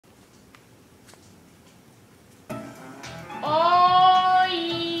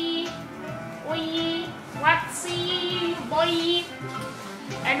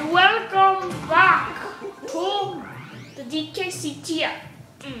and welcome back to the DKCTF.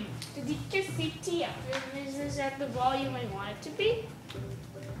 The DKCTF. Is this at the volume I want it to be?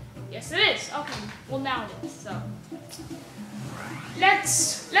 Yes, it is. Okay. Well, now it is. So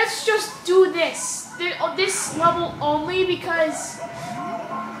let's just do this. This level only because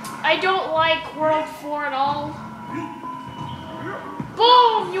I don't like World 4 at all.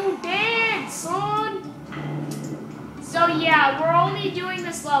 Boom! You dead, son! So yeah, we're only doing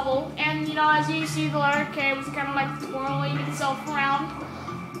this level, and you know, as you see, the letter K was kind of like twirling itself around.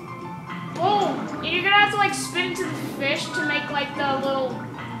 Boom! And you're gonna have to like spin into the fish to make like the little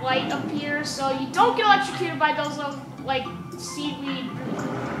light appear, so you don't get electrocuted by those little like seaweed,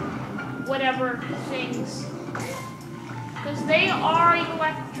 whatever things, because they are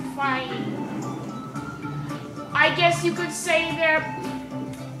electrifying. I guess you could say they're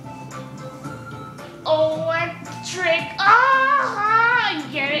electric. Ah, you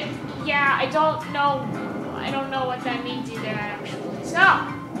get it? Yeah, I don't know what that means either, actually. So,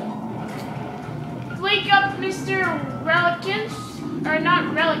 wake up, Mr. Relicant, or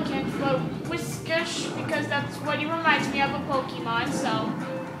not Relicant, but Whiskish, because that's what he reminds me of a Pokemon. So,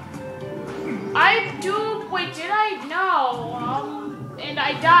 wait, did I? No, and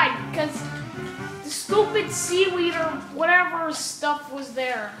I died because the stupid seaweed or whatever stuff was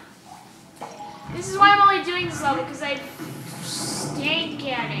there. This is why I'm only doing this level, because I stink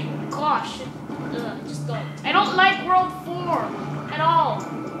at it. Gosh, just don't. I don't like World 4 at all.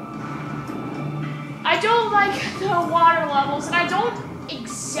 I don't like the water levels, and I don't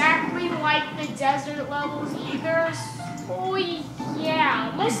exactly like the desert levels either. Oh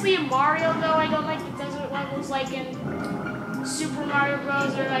yeah, mostly in Mario though. I don't like the desert levels, like in Super Mario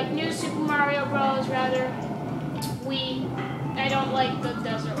Bros. Or like New Super Mario Bros. Rather. I don't like the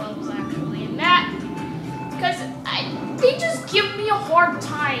desert levels actually in that, because they just give me a hard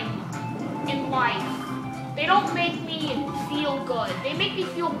time in life. They don't make me feel good. They make me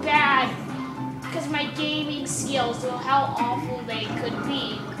feel bad because my gaming skills, or how awful they could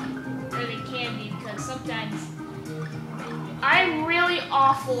be, or they can be, because sometimes I'm really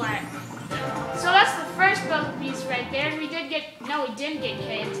awful at them. So that's the first puzzle piece right there. And we didn't get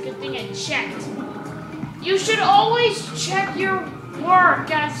K. It's a good thing I checked. You should always check your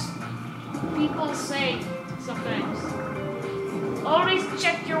work, as people say sometimes. Always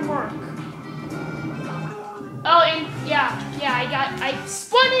check your work. Oh, and yeah, I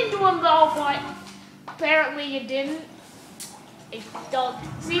spun into him though, but apparently you didn't. I don't.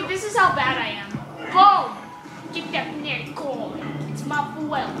 See, this is how bad I am. Boom! Get that neck coin. It's my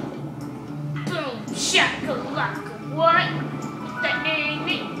fuel. Boom! Shakalaka. What? Get that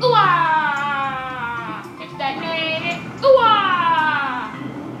neck. Ooh! That name,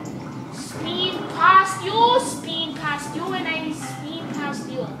 spin past you, and I spin past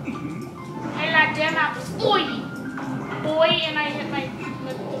you. And like them apples, boy, and I hit my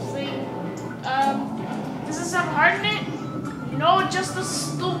thing. Does this have heart in it? No, just a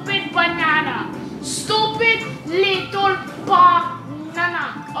stupid banana. Stupid little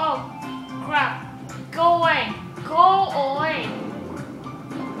banana. Oh, crap. Go away. Go away.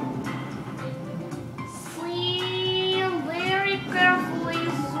 Carefully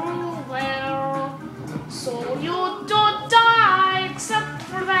through there, so you don't die, except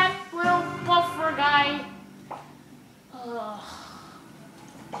for that little buffer guy.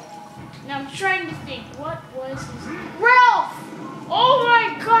 Now I'm trying to think, what was his name? Ralph! Oh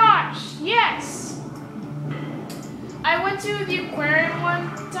my gosh, yes! I went to the aquarium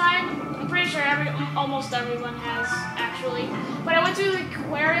one time. I'm pretty sure almost everyone has, actually. But I went to the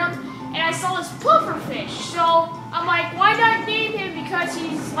aquarium, and I saw this pufferfish, so I'm like, why not name him, because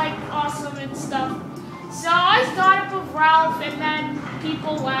he's like awesome and stuff. So I thought up of Ralph, and then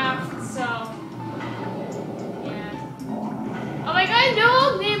people laughed, so yeah. I'm like, I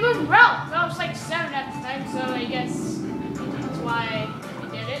know, name him Ralph. I was like 7 at the time, so I guess that's why I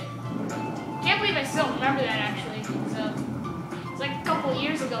did it. Can't believe I still remember that actually. So it's like a couple of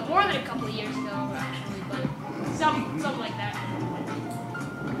years ago, more than a couple of years ago actually, but something like that.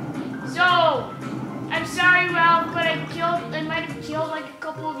 So, I'm sorry, Ralph, but I might have killed like a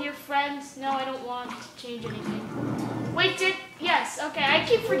couple of your friends. No, I don't want to change anything. Wait, yes, okay, I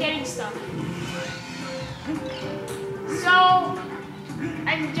keep forgetting stuff. So,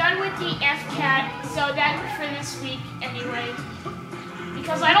 I'm done with the FCAT, so that's for this week anyway.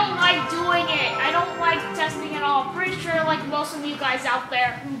 Because I don't like doing it. I don't like testing at all. I'm pretty sure like most of you guys out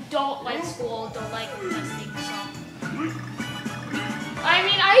there who don't like school don't like testing, so. I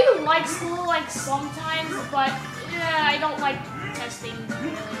mean, I like school like sometimes, but I don't like testing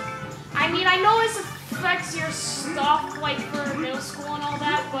really. I mean, I know this affects your stuff, like, for middle school and all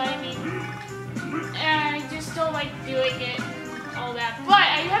that, but I mean, I just don't like doing it, all that. But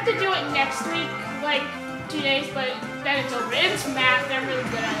I have to do it next week, like, 2 days, but then it's over. It's math, I'm really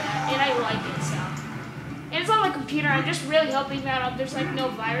good at that, and I like it, so. And it's on the computer, I'm just really hoping that there's, like, no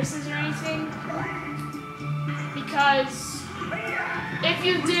viruses or anything. Because if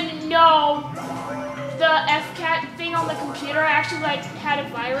you didn't know, the FCAT thing on the computer actually, like, had a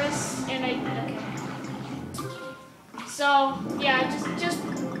virus, and okay. So, yeah, just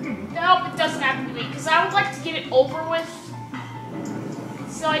I hope it doesn't happen to me, because I would like to get it over with,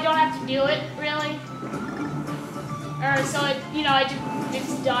 so I don't have to do it, really. Or, so it, you know,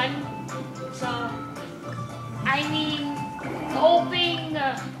 it's done. So, I mean, hoping,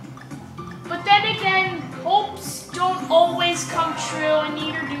 but then again, hopes don't always come true, and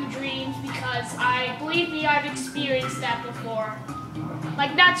neither do dreams, because believe me, I've experienced that before.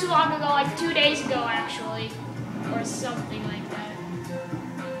 Like, not too long ago, like 2 days ago, actually. Or something like that.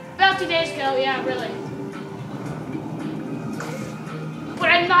 About 2 days ago, yeah, really. But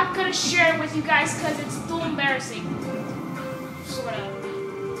I'm not gonna share it with you guys, because it's too embarrassing. Sort of.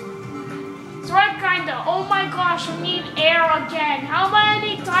 Sort of, kinda. Oh my gosh, I need air again. How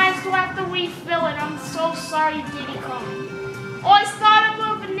many times do I have to refill it? I'm so sorry, Diddy Kong. Oh, I thought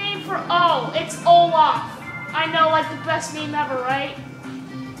of a name for O. It's Olaf. I know, like the best name ever, right?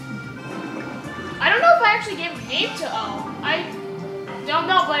 I don't know if I actually gave a name to O. I don't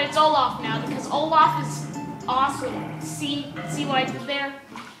know, but it's Olaf now because Olaf is awesome. See what I did there?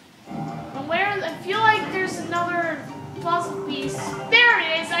 And I feel like there's another puzzle piece. There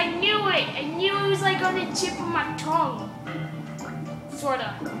it is. I knew it. I knew it was like on the tip of my tongue.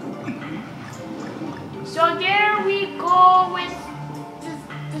 Sorta. So there we go with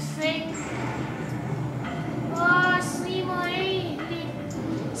the thing.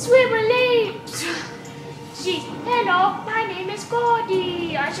 Swimmerly! Jeez, hello, my name is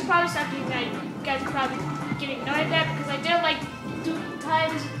Gordy. I should probably stop doing that. You guys are probably getting annoyed at that because I did like 2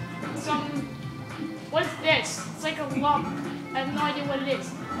 times what is this? It's like a lump. I have no idea what it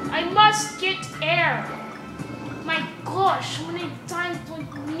is. I must get air. My gosh, how many times do I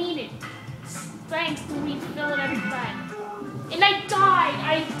need it? Thanks to refill it every time. And I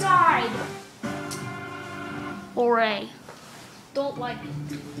died! Hooray. Don't like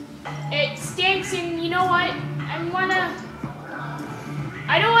it. It stinks, and you know what? I don't want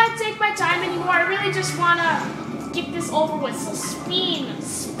to take my time anymore. I really just want to get this over with. So spin.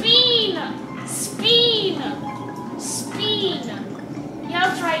 Yeah,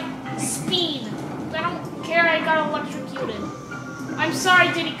 that's right. Spin. I don't care. I got electrocuted. I'm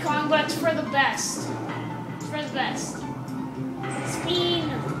sorry, Diddy Kong, but it's for the best. It's for the best. Spin.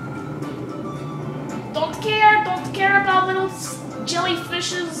 Don't care about little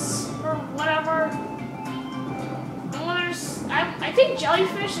jellyfishes or whatever. I think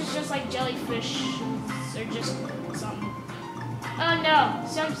jellyfish is just like jellyfish, or just some. Oh no,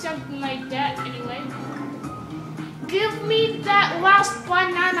 something like that. Anyway, give me that last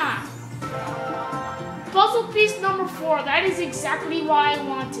banana. Puzzle piece number 4. That is exactly why I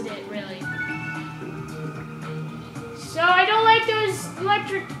wanted it, really. So I don't like those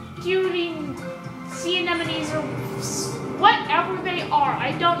electrocuting sea anemones or whatever they are.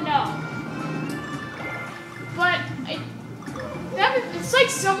 I don't know. But it's like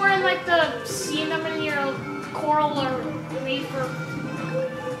somewhere in like the sea anemone or coral or reef or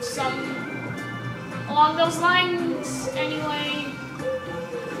some along those lines. Anyway,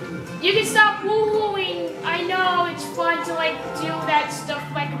 you can stop woo-wooing. I know it's fun to like do that stuff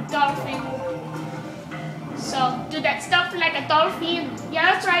like a dolphin. So do that stuff like a dolphin.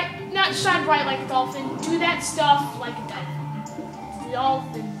 Yeah, that's right. Not shine bright like a dolphin. Do that stuff like a dolphin.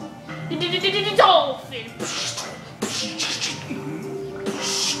 Dolphin. Dolphin.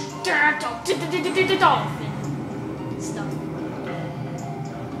 Dolphin. Stuff.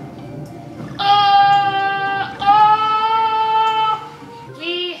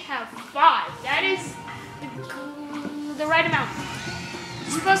 We have 5. That is the right amount.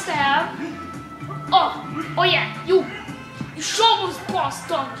 You're supposed to have. Oh yeah, you show us, boss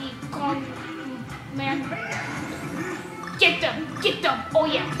Donkey Kong, man. Get them. Oh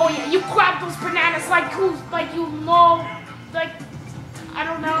yeah. You grab those bananas like you know, like, I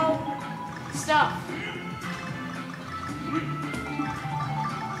don't know, stuff.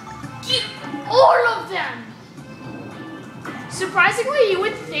 Get all of them. Surprisingly, you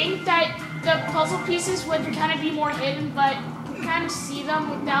would think that the puzzle pieces would kind of be more hidden, but you kind of see them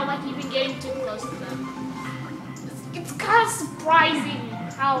without like even getting too close to them. It's kind of surprising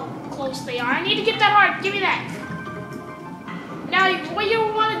how close they are. I need to get that heart. Give me that. Now, what you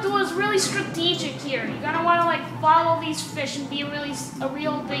want to to do is really strategic here. You're gonna want to like follow these fish and be a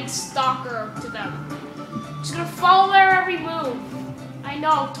real big stalker to them. Just gonna follow their every move. I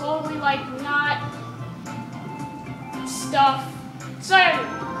know, totally like not stuff. So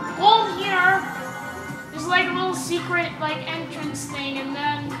hold here. There's like a little secret like entrance thing, and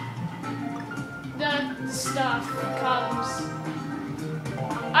then the stuff comes.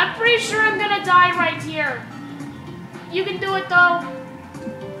 I'm pretty sure I'm gonna die right here. You can do it though.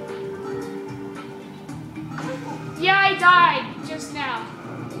 Yeah, I died just now.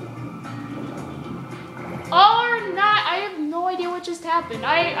 Or not, I have no idea what just happened.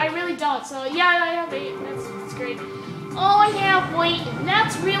 I really don't, so yeah, I have 8, that's great. Oh, I have weight, and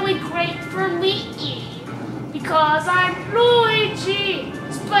that's really great for me. Because I'm Luigi,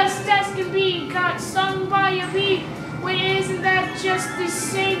 as best as can be, got stung by a bee. Wait, isn't that just the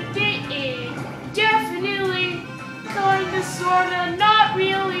same thing? Definitely, kinda, sorta, not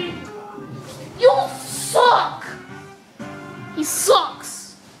really. You suck! He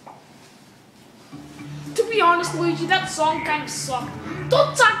sucks. To be honest, Luigi, that song kind of sucked.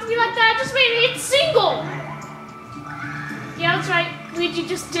 Don't talk to me like that, I just made a hit single! Yeah, that's right, Luigi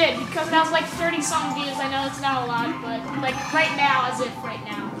just did, because it has like 30 song views. I know it's not a lot, but like right now, as if right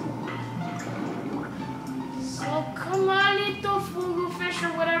now. So come on, little fugu fish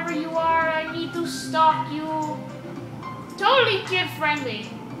or whatever you are, I need to stalk you. Totally kid friendly,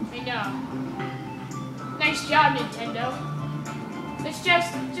 I know. Nice job, Nintendo. Let's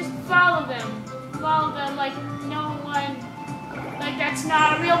just follow them. Follow them like no one, like that's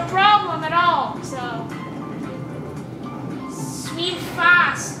not a real problem at all, so. Swim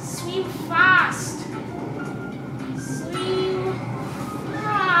fast, swim fast. Swim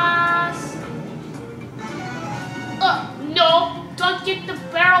fast. No, don't get the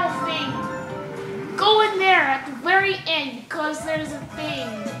barrel thing. Go in there at the very end because there's a thing.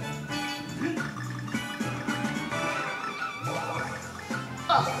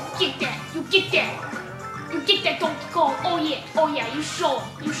 Get that, you get that. You get that, Donkey Kong. Oh yeah, you show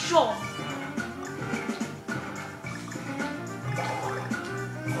him, you show him.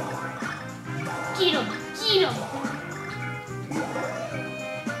 Get him, get him.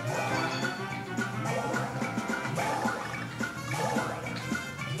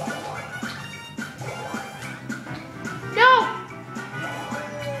 No!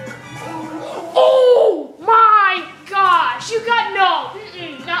 Oh my gosh, you got no.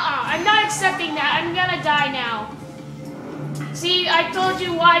 I'm not accepting that. I'm gonna die now. See, I told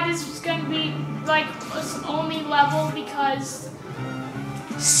you why this was gonna be like this only level because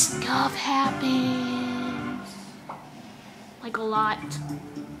stuff happens. Like a lot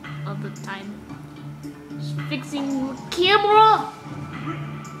of the time. Just fixing the camera.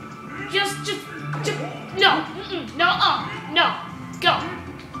 Just no, no.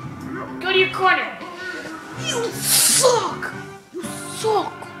 Go to your corner. You suck. You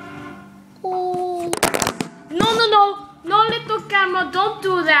suck. Oh. No, little camera, don't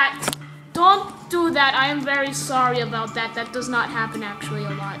do that. Don't do that. I am very sorry about that. That does not happen actually a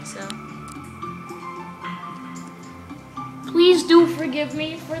lot, so. Please do forgive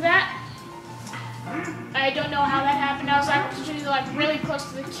me for that. I don't know how that happened. I was actually like really close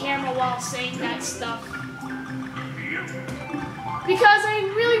to the camera while saying that stuff. Because I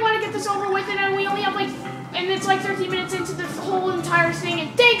really want to get this over with, and we only have like, and it's like 13 minutes into this whole entire thing.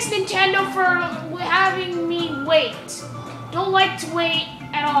 And thanks Nintendo for having me wait. Don't like to wait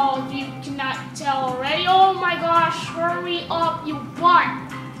at all if you cannot tell already. Oh my gosh, hurry up, you butt.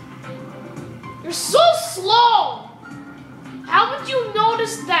 You're so slow. How would you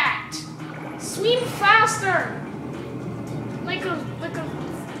notice that? Swim faster. Like a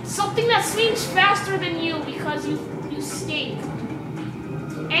something that swims faster than you because you stink.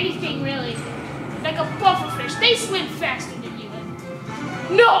 Anything really. Like a pufferfish, they swim faster than you.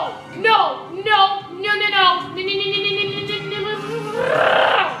 No!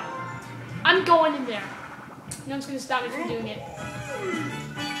 I'm going in there. No one's gonna stop me from doing it.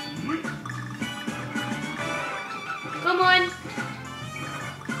 Come on.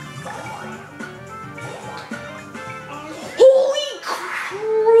 Holy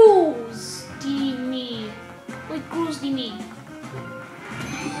cruise! D-me. Wait, cruise D-me.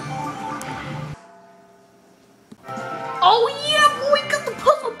 Oh yeah, boy, got the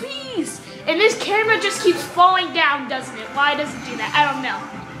puzzle piece! And this camera just keeps falling down, doesn't it? Why does it do that? I don't know.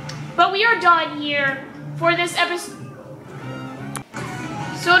 But we are done here for this episode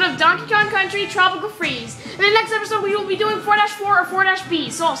of Donkey Kong Country Tropical Freeze. In the next episode, we will be doing 4-4 or 4-B.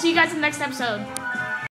 So I'll see you guys in the next episode.